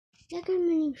Lego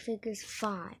minifigures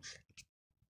 5.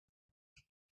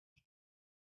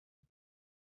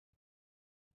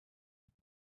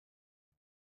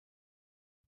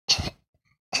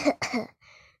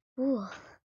 Ooh,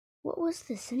 what was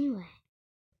this anyway?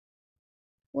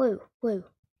 Whoa, wait,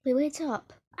 wait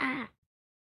up. Ah!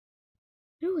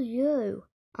 Who are you?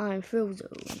 I'm Frozen.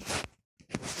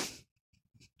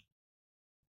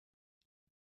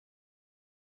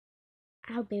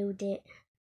 I'll build it.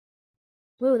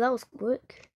 Whoa, that was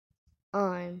quick.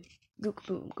 I'm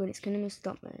greatest enemy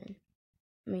stuntman.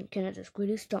 Canada's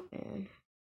greatest stuntman.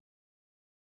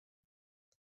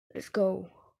 Let's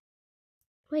go.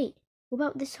 Wait, what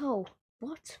about this hole?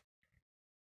 What?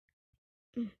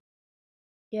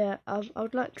 Yeah, I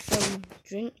would like some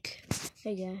drink.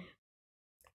 There you go.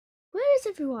 Where is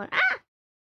everyone? Ah!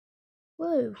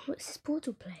 Whoa, what's this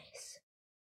portal place?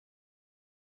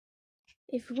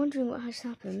 If you're wondering what has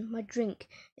happened, my drink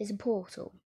is a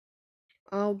portal.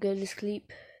 I'll go to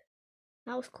sleep.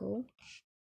 That was cool.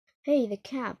 Hey, the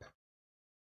cab.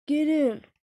 Get in.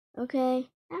 Okay.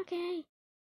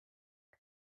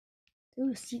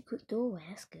 Ooh, secret doorway,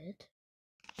 that's good.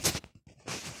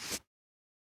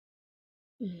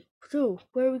 So,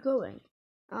 where are we going?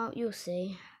 Oh, you'll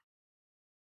see.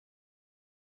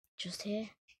 Just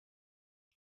here.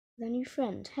 The new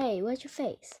friend. Hey, where's your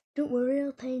face? Don't worry,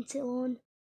 I'll paint it on.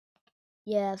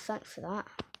 Yeah, thanks for that.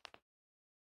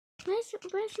 Where's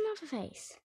another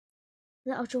face?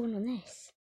 That I'll draw on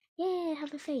this. Yeah,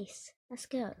 have a face. Let's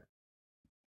go.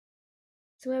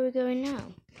 So where are we going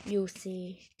now? You'll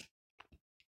see.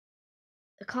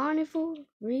 A carnival?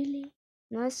 Really?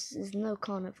 No, this is no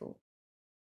carnival.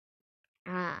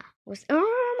 Ah,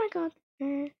 oh my god.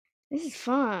 This is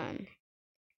fun.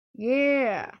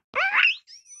 Yeah.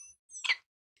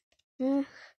 A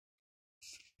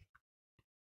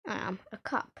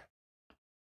cup.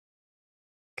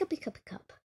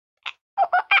 Cup.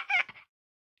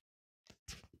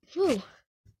 Whew.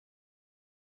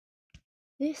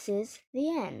 This is the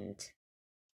end.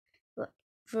 But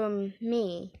from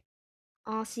me,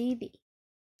 RCB.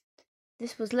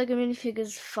 This was Lego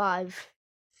Minifigures 5.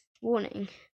 Warning.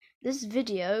 This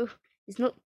video is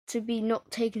not to be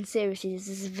not taken seriously. This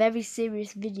is a very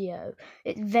serious video.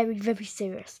 It's very, very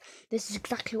serious. This is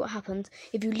exactly what happens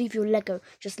if you leave your Lego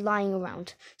just lying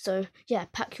around. So yeah,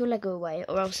 pack your Lego away,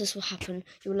 or else this will happen.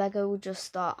 Your Lego will just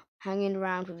start hanging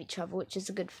around with each other, which is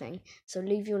a good thing. So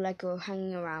leave your Lego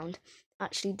hanging around.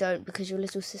 Actually don't, because your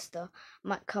little sister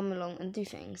might come along and do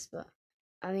things. But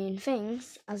I mean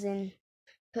things as in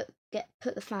put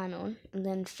the fan on and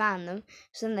then fan them,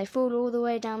 so then they fall all the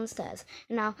way down the stairs.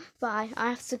 And now, bye. I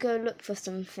have to go look for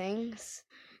some things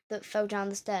that fell down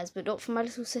the stairs, but not for my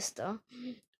little sister,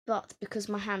 but because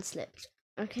my hand slipped.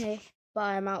 Okay,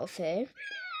 bye. I'm out of here.